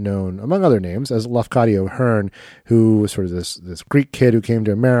man known, among other names, as Lafcadio Hearn, who was sort of this Greek kid who came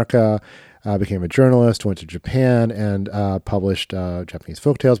to America, became a journalist, went to Japan, and published Japanese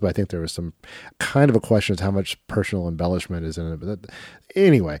folktales. But I think there was some kind of a question as to how much personal embellishment is in it. But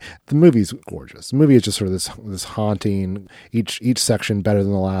anyway, the movie's gorgeous. The movie is just sort of this haunting, each section better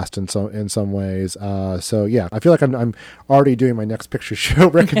than the last in some ways. So yeah, I feel like I'm already doing my next picture show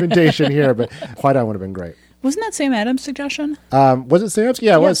recommendation here, but Kwaidan would have been great. Wasn't that Sam Adams' suggestion? Was it Sam's?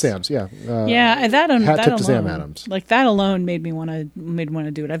 Yeah, it was Sam's. Yeah. Yeah, that hat that tip alone, to Sam Adams. Like that alone made me want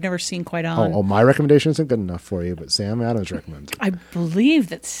to do it. I've never seen Quite On. Oh, my recommendation isn't good enough for you, but Sam Adams recommends it. I believe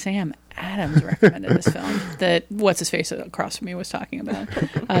that Sam Adams recommended this film that what's his face across from me was talking about.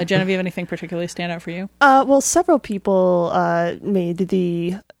 Genevieve, anything particularly stand out for you? Well, several people made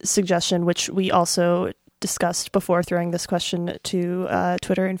the suggestion, which we also discussed before throwing this question to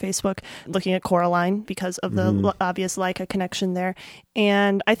Twitter and Facebook, looking at Coraline because of the obvious Laika connection there.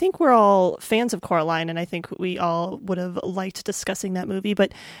 And I think we're all fans of Coraline, and I think we all would have liked discussing that movie.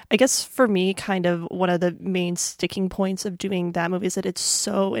 But I guess for me, kind of one of the main sticking points of doing that movie is that it's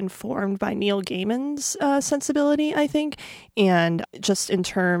so informed by Neil Gaiman's sensibility, I think. And just in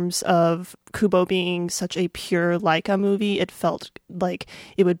terms of Kubo being such a pure Laika movie, it felt like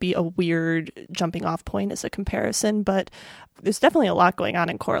it would be a weird jumping off point as a comparison. But there's definitely a lot going on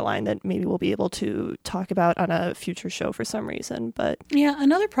in Coraline that maybe we'll be able to talk about on a future show for some reason. But yeah,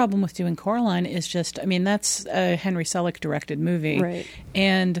 another problem with doing Coraline is just, I mean, that's a Henry Selick directed movie. Right.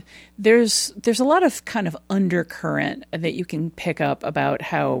 And there's a lot of kind of undercurrent that you can pick up about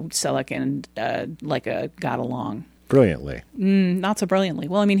how Selick and Laika got along. Brilliantly. Not so brilliantly.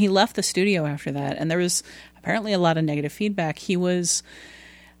 Well, I mean, he left the studio after that, and there was apparently a lot of negative feedback.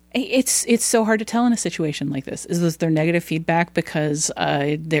 It's so hard to tell in a situation like this. Is there negative feedback because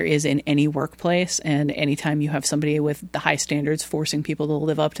there is in any workplace, and anytime you have somebody with the high standards forcing people to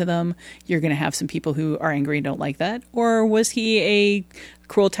live up to them, you're going to have some people who are angry and don't like that? Or was he a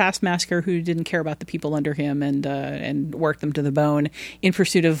cruel taskmaster who didn't care about the people under him and worked them to the bone in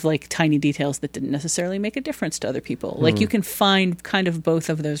pursuit of like tiny details that didn't necessarily make a difference to other people? Like you can find kind of both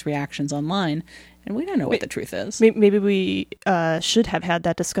of those reactions online. And we don't know what the truth is. Maybe we should have had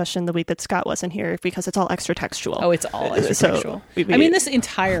that discussion the week that Scott wasn't here because it's all extra textual. Oh, it's all extra textual. I mean, this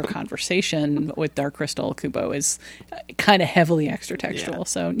entire conversation with Dark Crystal Kubo is kind of heavily extra textual. Yeah.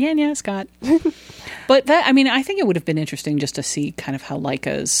 So, yeah, Scott. But that, I mean, I think it would have been interesting just to see kind of how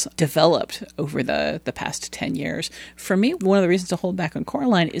Laika's developed over the past 10 years. For me, one of the reasons to hold back on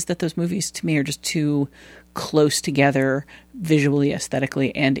Coraline is that those movies to me are just too close together visually,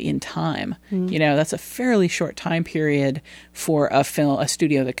 aesthetically, and in time. You know, that's a fairly short time period for a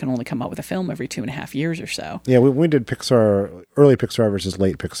studio that can only come out with a film every 2.5 years or so. Yeah, when we did early Pixar versus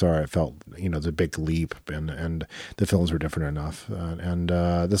late Pixar, it felt, the big leap, and the films were different enough.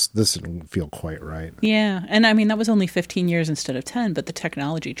 This didn't feel quite right. Yeah, and I mean, that was only 15 years instead of 10, but the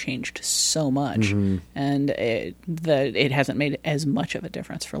technology changed so much, and it hasn't made as much of a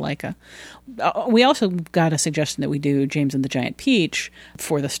difference for Laika. We also got a suggestion that we do James and the Giant Peach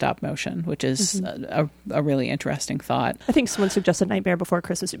for the stop motion, which is a really interesting thought. I think someone suggested Nightmare Before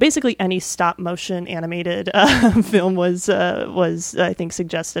Christmas. Basically, any stop motion animated film was I think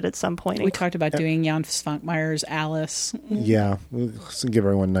suggested at some point. We talked about doing Jan Svankmeyer's Alice. Yeah, we'll give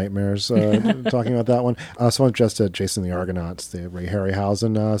everyone nightmares talking about that one. Someone suggested Jason the Argonauts, the Ray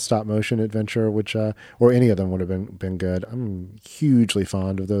Harryhausen stop motion adventure, which or any of them would have been good. I'm hugely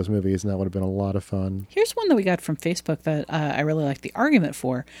fond of those movies, and that would have been a lot of fun. Here's one that we got from Facebook that I really like the argument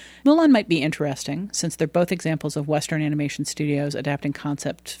for. Mulan might be interesting, since they're both examples of Western animation studios adapting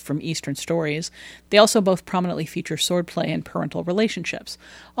concepts from Eastern stories. They also both prominently feature swordplay and parental relationships.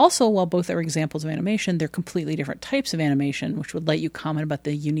 Also, while both are examples of animation, they're completely different types of animation, which would let you comment about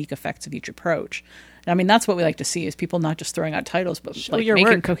the unique effects of each approach. I mean, that's what we like to see, is people not just throwing out titles, but like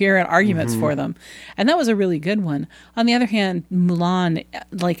making coherent arguments for them. And that was a really good one. On the other hand, Mulan,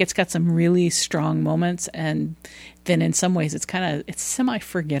 like, it's got some really strong moments, and then in some ways it's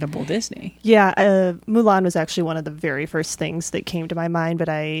semi-forgettable Disney. Yeah, Mulan was actually one of the very first things that came to my mind, but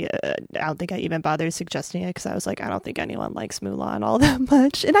I don't think I even bothered suggesting it because I was like, I don't think anyone likes Mulan all that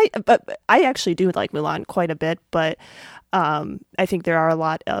much. And I actually do like Mulan quite a bit, but I think there are a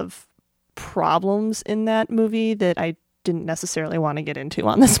lot of problems in that movie that I didn't necessarily want to get into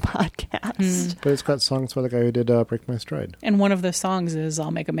on this podcast. But it's got songs by the guy who did Break My Stride. And one of the songs is I'll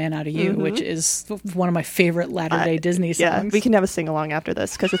Make a Man Out of You, which is one of my favorite latter-day Disney songs. Yeah, we can have a sing-along after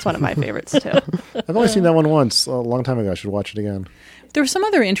this because it's one of my favorites too. I've only seen that one once, a long time ago. I should watch it again. There were some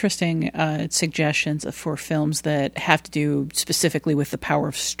other interesting suggestions for films that have to do specifically with the power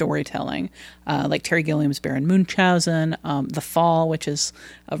of storytelling, like Terry Gilliam's Baron Munchausen, The Fall, which is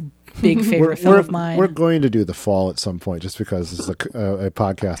a big favorite film of mine. We're going to do The Fall at some point, just because this is a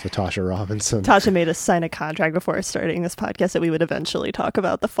podcast with Tasha Robinson. Tasha made us sign a contract before starting this podcast that we would eventually talk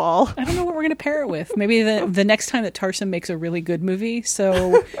about The Fall. I don't know what we're going to pair it with. Maybe the next time that Tarsem makes a really good movie,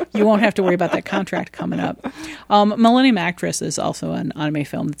 so you won't have to worry about that contract coming up. Millennium Actress is also an anime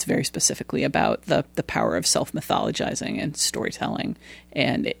film that's very specifically about the power of self-mythologizing and storytelling.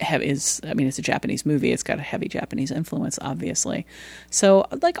 And it's a Japanese movie. It's got a heavy Japanese influence, obviously. So,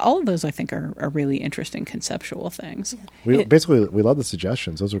 like, all of those, I think, are really interesting conceptual things. We love the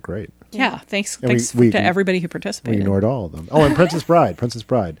suggestions. Those are great. Yeah, thanks to everybody who participated. We ignored all of them. Oh, and Princess Bride.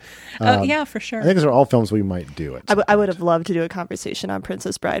 Yeah, for sure. I think those are all films we might do. I would have loved to do a conversation on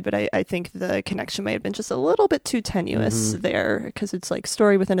Princess Bride, but I think the connection may have been just a little bit too tenuous there, because it's like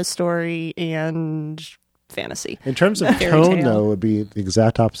story within a story and fantasy. In terms of tone, though, it would be the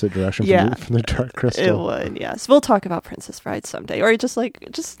exact opposite direction from the Dark Crystal. It would, yes. We'll talk about Princess Bride someday, or just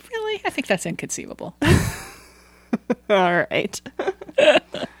really, I think that's inconceivable. All right.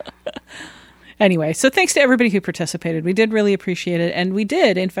 Anyway, so thanks to everybody who participated. We did really appreciate it. And we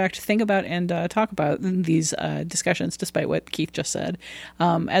did, in fact, think about and talk about these discussions, despite what Keith just said.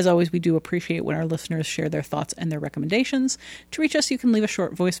 As always, we do appreciate when our listeners share their thoughts and their recommendations. To reach us, you can leave a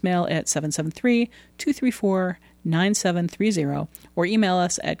short voicemail at 773-234-9730 or email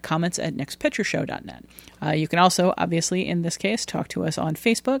us at comments@nextpictureshow.net. You can also, obviously, in this case, talk to us on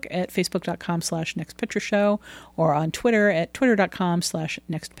Facebook at facebook.com/nextpictureshow or on Twitter at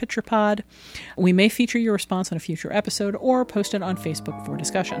twitter.com/nextpicturepod. We may feature your response on a future episode or post it on Facebook for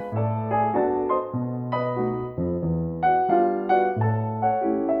discussion.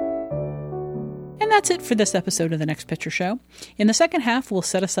 And that's it for this episode of The Next Picture Show. In the second half, we'll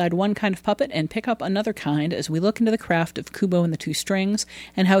set aside one kind of puppet and pick up another kind as we look into the craft of Kubo and the Two Strings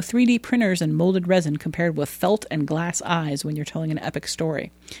and how 3D printers and molded resin compared with felt and glass eyes when you're telling an epic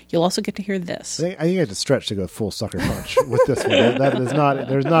story. You'll also get to hear this. I think you have to stretch to go full sucker punch with this one. There's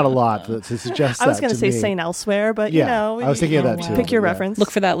not a lot to suggest that. I was going to say St. Elsewhere, but I was thinking of that too. Pick your reference.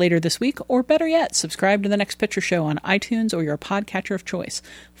 Look for that later this week, or better yet, subscribe to The Next Picture Show on iTunes or your podcatcher of choice.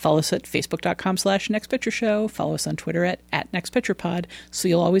 Follow us at facebook.com/nextpictureshow. Follow us on Twitter at nextpicturepod, so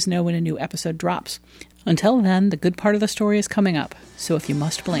you'll always know when a new episode drops. Until then, the good part of the story is coming up, so if you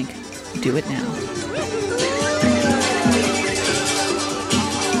must blink, do it now.